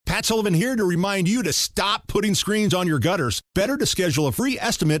Matt Sullivan here to remind you to stop putting screens on your gutters. Better to schedule a free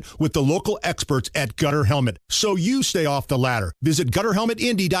estimate with the local experts at Gutter Helmet so you stay off the ladder. Visit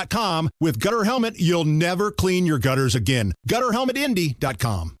GutterHelmetIndy.com. With Gutter Helmet, you'll never clean your gutters again.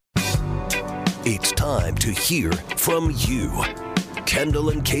 GutterHelmetIndy.com. It's time to hear from you.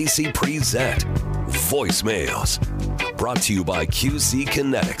 Kendall and Casey present Voicemails. Brought to you by QC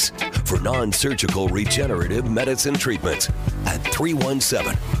Kinetics for non-surgical regenerative medicine treatments at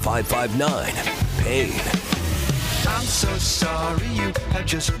 317-559-PAIN. I'm so sorry you have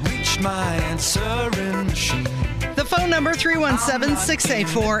just reached my answering machine. The phone number,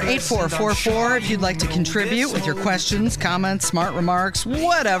 317-684-8444. If you'd like to contribute with your questions, comments, smart remarks,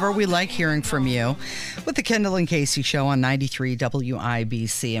 whatever, we like hearing from you with the Kendall and Casey Show on 93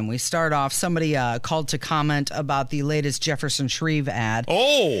 WIBC. And we start off, somebody called to comment about the latest Jefferson Shreve ad.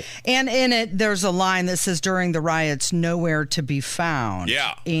 Oh! And in it, there's a line that says, during the riots, nowhere to be found.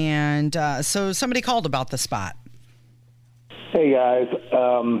 Yeah. And so somebody called about the spot. Hey, guys.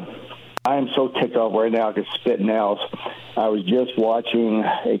 I'm so ticked off right now I could spit nails. I was just watching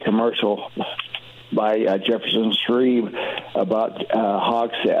a commercial by Jefferson Shreve about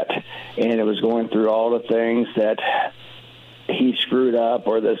Hogsett, and it was going through all the things that he screwed up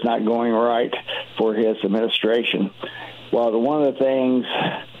or that's not going right for his administration. Well, one of the things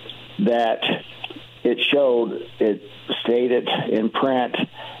that it showed, it stated in print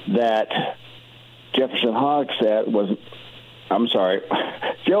that Joe Hogsett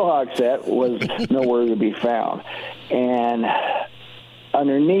was nowhere to be found. And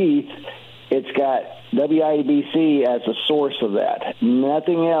underneath, it's got WIBC as the source of that.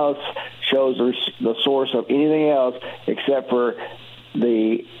 Nothing else shows the source of anything else except for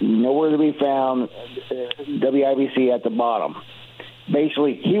the nowhere to be found WIBC at the bottom.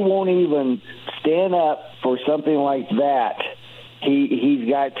 Basically, he won't even stand up for something like that. He's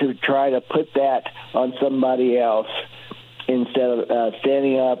got to try to put that on somebody else instead of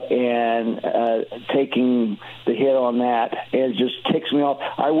standing up and taking the hit on that. And it just ticks me off.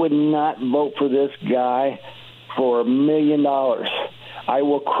 I would not vote for this guy for $1 million. I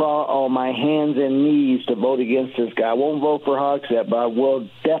will crawl on my hands and knees to vote against this guy. I won't vote for Hogsett, but I will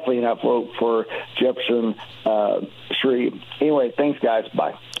definitely not vote for Jefferson Shreve. Anyway, thanks, guys.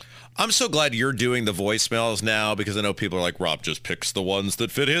 Bye. I'm so glad you're doing the voicemails now because I know people are like, Rob just picks the ones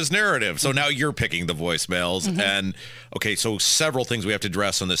that fit his narrative. So now you're picking the voicemails. Mm-hmm. And, okay, so several things we have to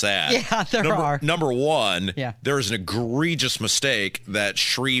address on this ad. Yeah, there are. Number one, yeah. There is an egregious mistake that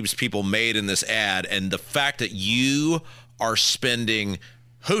Shreve's people made in this ad. And the fact that you are spending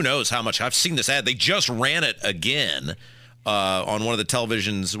who knows how much. I've seen this ad. They just ran it again on one of the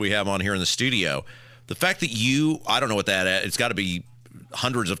televisions we have on here in the studio. The fact that I don't know what that ad, it's got to be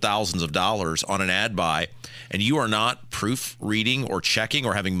hundreds of thousands of dollars on an ad buy, and you are not proofreading or checking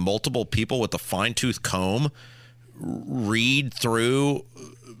or having multiple people with a fine-tooth comb read through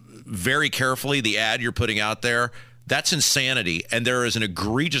very carefully the ad you're putting out there, that's insanity. And there is an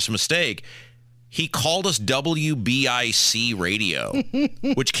egregious mistake. He called us WBIC Radio,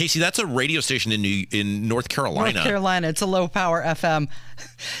 which, Casey, that's a radio station in North Carolina. North Carolina. It's a low-power FM.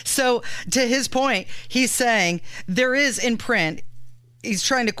 So, to his point, he's saying there is in print, he's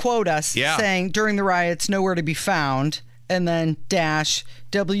trying to quote us, saying, during the riots, nowhere to be found, and then dash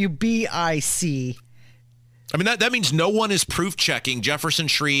WBIC. I mean, that means no one is proof-checking Jefferson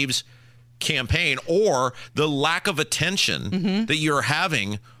Shreve's campaign or the lack of attention that you're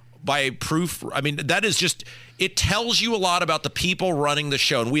having by proof. I mean, that is just, it tells you a lot about the people running the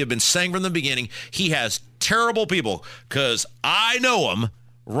show. And we have been saying from the beginning, he has terrible people because I know him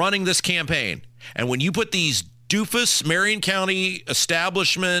running this campaign. And when you put these doofus Marion County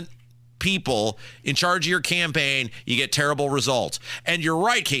establishment people in charge of your campaign, you get terrible results. And you're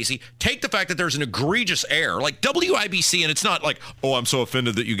right, Casey. Take the fact that there's an egregious error, like WIBC, and it's not like, oh, I'm so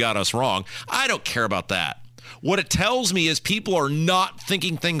offended that you got us wrong. I don't care about that. What it tells me is people are not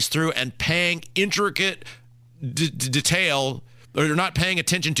thinking things through and paying intricate detail, or they're not paying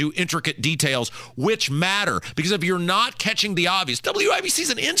attention to intricate details, which matter. Because if you're not catching the obvious, WIBC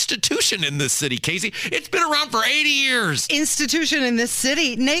is an institution in this city, Casey. It's been around for 80 years. Institution in this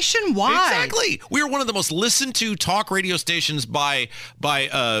city, nationwide. Exactly. We are one of the most listened to talk radio stations by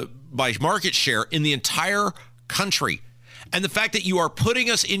market share in the entire country. And the fact that you are putting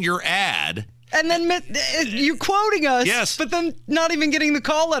us in your ad, and then you quoting us, yes, but then not even getting the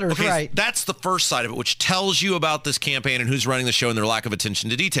call letters right. That's the first side of it, which tells you about this campaign and who's running the show and their lack of attention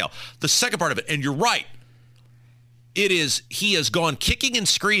to detail. The second part of it, and you're right, he has gone kicking and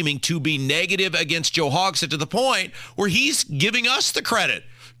screaming to be negative against Joe Hogsett to the point where he's giving us the credit.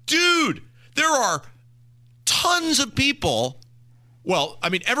 Dude, there are tons of people Well, I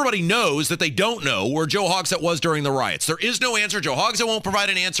mean, everybody knows that they don't know where Joe Hogsett was during the riots. There is no answer. Joe Hogsett won't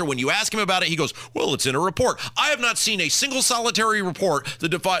provide an answer. When you ask him about it, he goes, well, it's in a report. I have not seen a single solitary report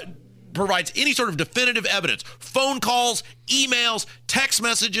that provides any sort of definitive evidence. Phone calls, emails, text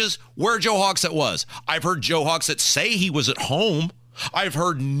messages, where Joe Hogsett was. I've heard Joe Hogsett say he was at home. I've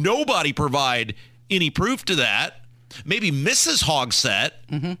heard nobody provide any proof to that. Maybe Mrs.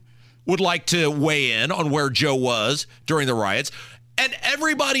 Hogsett would like to weigh in on where Joe was during the riots. And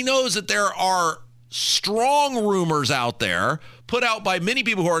everybody knows that there are strong rumors out there put out by many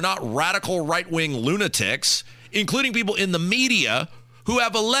people who are not radical right-wing lunatics, including people in the media who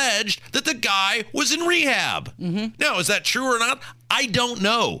have alleged that the guy was in rehab. Now, is that true or not? I don't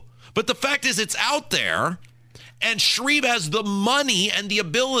know. But the fact is it's out there, and Shreve has the money and the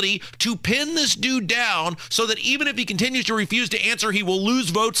ability to pin this dude down so that even if he continues to refuse to answer, he will lose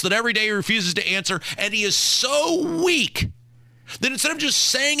votes that every day he refuses to answer. And he is so weak that instead of just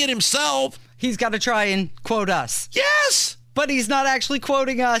saying it himself, he's got to try and quote us. Yes! But he's not actually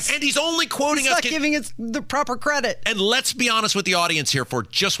quoting us. And he's only quoting us. us. He's not giving us the proper credit. And let's be honest with the audience here for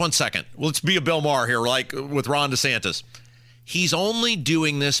just 1 second. Let's be a Bill Maher here, like with Ron DeSantis. He's only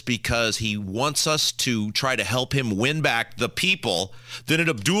doing this because he wants us to try to help him win back the people that, in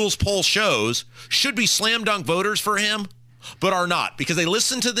Abdul's poll shows, should be slam dunk voters for him, but are not, because they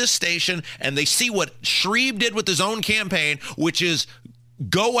listen to this station and they see what Shreve did with his own campaign, which is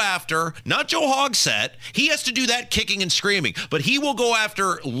go after, not Joe Hogsett. He has to do that kicking and screaming, but he will go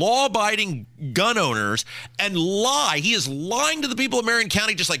after law-abiding gun owners and lie. He is lying to the people of Marion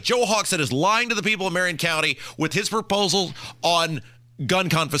County, just like Joe Hogsett is lying to the people of Marion County with his proposals on gun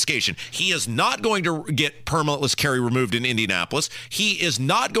confiscation. He is not going to get permitless carry removed in Indianapolis. He is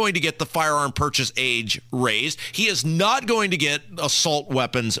not going to get the firearm purchase age raised. He is not going to get assault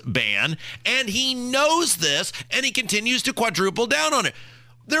weapons ban. And he knows this, and he continues to quadruple down on it.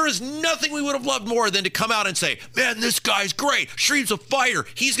 There is nothing we would have loved more than to come out and say, man, this guy's great. Shreve's a fighter.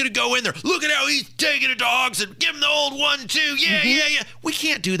 He's going to go in there. Look at how he's taking it to Hogsett. Give him the old 1-2. Yeah. We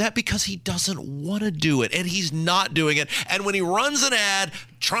can't do that because he doesn't want to do it, and he's not doing it. And when he runs an ad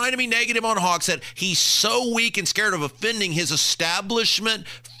trying to be negative on Hogsett, he's so weak and scared of offending his establishment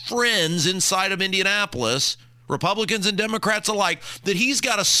friends inside of Indianapolis, Republicans and Democrats alike, that he's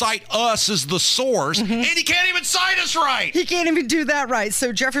got to cite us as the source, and he can't even cite us right. He can't even do that right.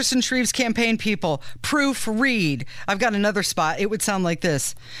 So Jefferson Shreve's campaign people, proofread. I've got another spot. It would sound like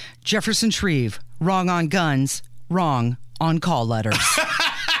this. Jefferson Shreve, wrong on guns, wrong on call letters.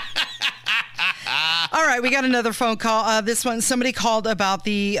 All right, we got another phone call. This one, somebody called about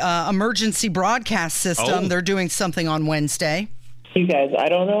the emergency broadcast system. They're doing something on Wednesday. You guys, I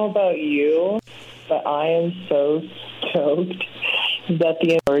don't know about you, but I am so stoked that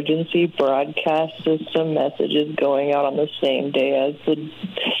the emergency broadcast system message is going out on the same day as the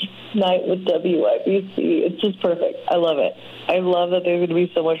night with WIBC. It's just perfect. I love it. I love that there's going to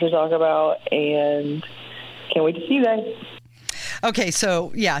be so much to talk about, and can't wait to see you guys. Okay,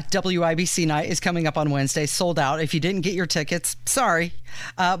 so yeah, WIBC night is coming up on Wednesday, sold out. If you didn't get your tickets, sorry.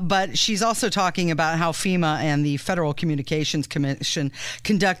 But she's also talking about how FEMA and the Federal Communications Commission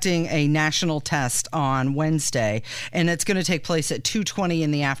conducting a national test on Wednesday, and it's going to take place at 2:20 in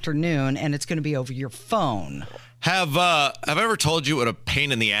the afternoon, and it's going to be over your phone. Have I ever told you what a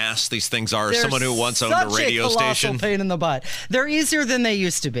pain in the ass these things are? As someone who once owned a radio station. Pain in the butt. They're easier than they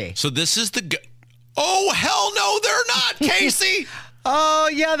used to be. So this is the. Oh, hell no, they're not, Casey. Oh,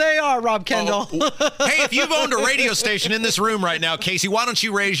 yeah, they are, Rob Kendall. Hey, if you've owned a radio station in this room right now, Casey, why don't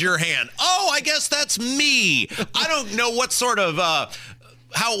you raise your hand? Oh, I guess that's me. I don't know what sort of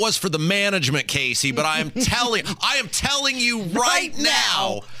how it was for the management, Casey, but I am telling you right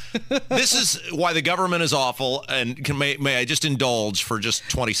now, this is why the government is awful. And may I just indulge for just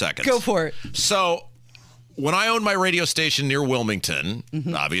 20 seconds? Go for it. So, when I owned my radio station near Wilmington,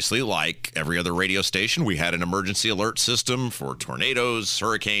 obviously, like every other radio station, we had an emergency alert system for tornadoes,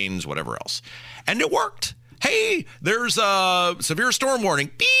 hurricanes, whatever else. And it worked. Hey, there's a severe storm warning.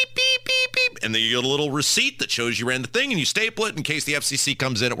 Beep, beep, beep, beep. And then you get a little receipt that shows you ran the thing, and you staple it in case the FCC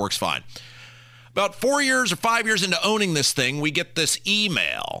comes in. It works fine. About 4 years or 5 years into owning this thing, we get this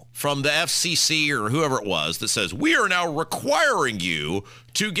email from the FCC or whoever it was that says, we are now requiring you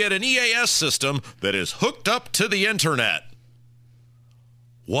to get an EAS system that is hooked up to the internet.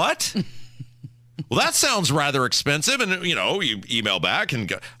 What? Well, that sounds rather expensive. And, you email back and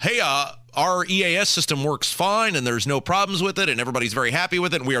go, hey, our EAS system works fine and there's no problems with it and everybody's very happy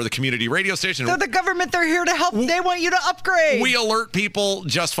with it. And we are the community radio station. They're the government. They're here to help. They want you to upgrade. We alert people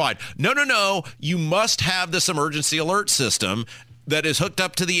just fine. No. You must have this emergency alert system that is hooked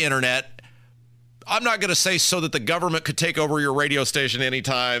up to the internet. I'm not going to say so that the government could take over your radio station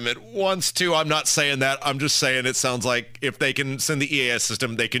anytime it wants to. I'm not saying that. I'm just saying it sounds like if they can send the EAS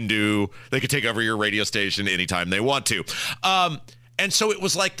system, they can take over your radio station anytime they want to. And so it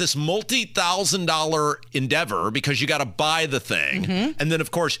was like this multi-$1,000 endeavor because you got to buy the thing. And then,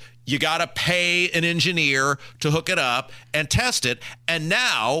 of course, you got to pay an engineer to hook it up and test it. And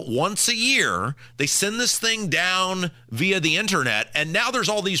now, once a year, they send this thing down via the internet. And now there's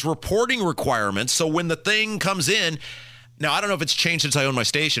all these reporting requirements. So when the thing comes in, now I don't know if it's changed since I own my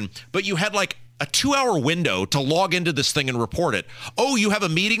station, but you had like a 2-hour window to log into this thing and report it. Oh, you have a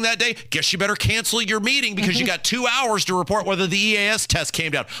meeting that day? Guess you better cancel your meeting because you got 2 hours to report whether the EAS test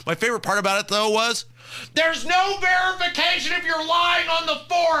came down. My favorite part about it, though, was there's no verification if you're lying on the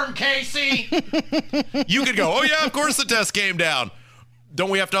form, Casey. You could go, oh, yeah, of course the test came down. Don't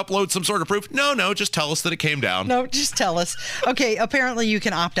we have to upload some sort of proof? No, just tell us that it came down. No, just tell us. Okay, apparently you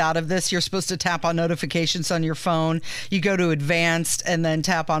can opt out of this. You're supposed to tap on notifications on your phone. You go to advanced and then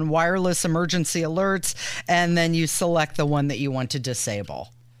tap on wireless emergency alerts, and then you select the one that you want to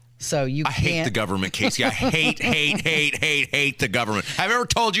disable. So you can't. I hate the government, Casey. I hate the government. Have I ever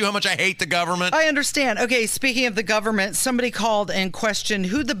told you how much I hate the government? I understand. Okay, speaking of the government, somebody called and questioned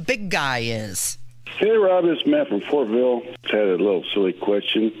who the big guy is. Hey, Rob, it's Matt from Fortville. Just had a little silly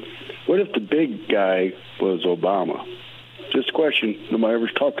question. What if the big guy was Obama? Just a question. Nobody ever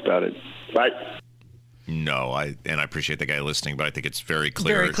talked about it. Bye. No, I appreciate the guy listening, but I think it's very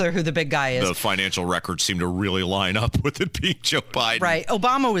clear. Very clear who the big guy is. The financial records seem to really line up with it being Joe Biden. Right.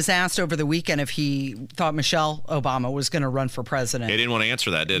 Obama was asked over the weekend if he thought Michelle Obama was going to run for president. He didn't want to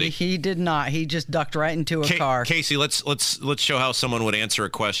answer that, did he? He did not. He just ducked right into a car. Casey, let's show how someone would answer a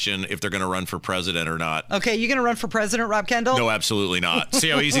question if they're going to run for president or not. Okay, you going to run for president, Rob Kendall? No, absolutely not. See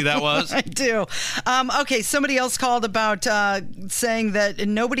how easy that was? I do. Okay, somebody else called about saying that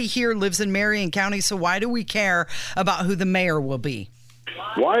nobody here lives in Marion County, so why do we care about who the mayor will be?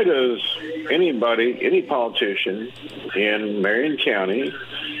 Why does anybody, any politician in Marion County,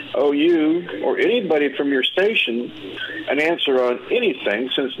 owe you or anybody from your station an answer on anything,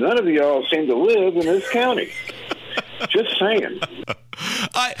 since none of y'all seem to live in this county? Just saying.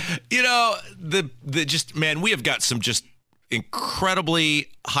 We have got some just incredibly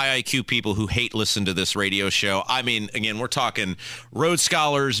high IQ people who hate listen to this radio show. I mean, again, we're talking Rhodes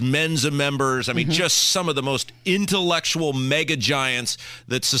Scholars, Mensa members. I mean, just some of the most intellectual mega giants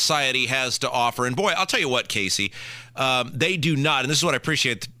that society has to offer. And boy, I'll tell you what, Casey, they do not, and this is what I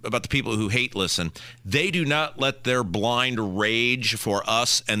appreciate about the people who hate listen, they do not let their blind rage for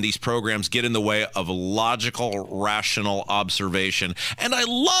us and these programs get in the way of logical, rational observation. And I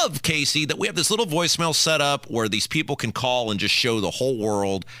love, Casey, that we have this little voicemail set up where these people can call and just show the whole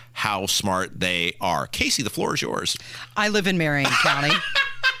world how smart they are. Casey, the floor is yours. I live in Marion County.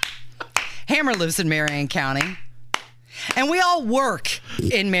 Hammer lives in Marion County. And we all work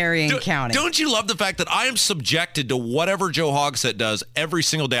in Marion County. Don't you love the fact that I am subjected to whatever Joe Hogsett does every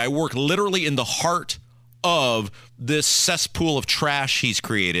single day? I work literally in the heart of this cesspool of trash he's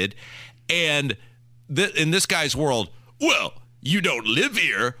created. And in this guy's world, well, you don't live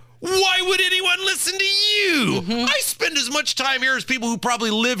here. Why would anyone listen to you? I spend as much time here as people who probably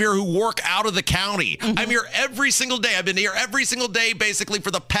live here who work out of the county. I'm here every single day. I've been here every single day basically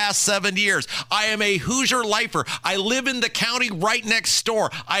for the past 7 years. I am a Hoosier lifer. I live in the county right next door.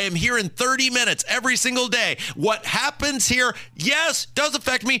 I am here in 30 minutes every single day. What happens here, yes, does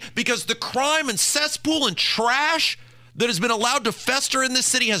affect me because the crime and cesspool and trash that has been allowed to fester in this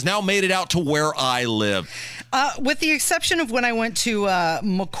city has now made it out to where I live. With the exception of when I went to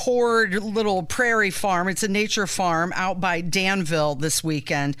McCord Little Prairie Farm, it's a nature farm out by Danville this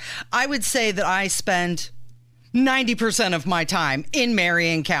weekend, I would say that I spend 90% of my time in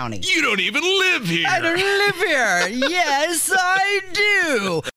Marion County. You don't even live here. I don't live here. Yes, I do.